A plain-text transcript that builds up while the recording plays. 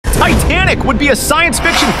Titanic would be a science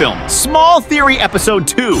fiction film. Small Theory Episode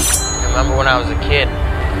 2. I remember when I was a kid,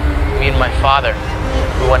 me and my father,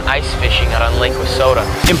 we went ice fishing out on Lake Wissota.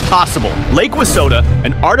 Impossible. Lake Wissota,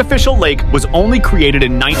 an artificial lake, was only created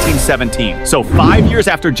in 1917. So 5 years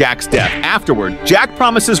after Jack's death, Afterward, Jack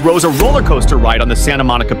promises Rose a roller coaster ride on the Santa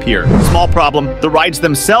Monica Pier. Small problem, the rides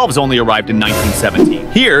themselves only arrived in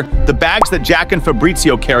 1917. Here, the bags that Jack and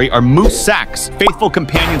Fabrizio carry are moose sacks, faithful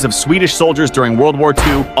companions of Swedish soldiers during World War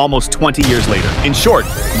II, almost 20 years later. In short,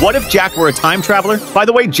 what if Jack were a time traveler? By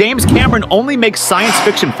the way, James Cameron only makes science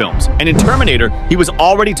fiction films, and in Terminator, he was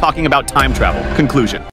already talking about time travel. Conclusion.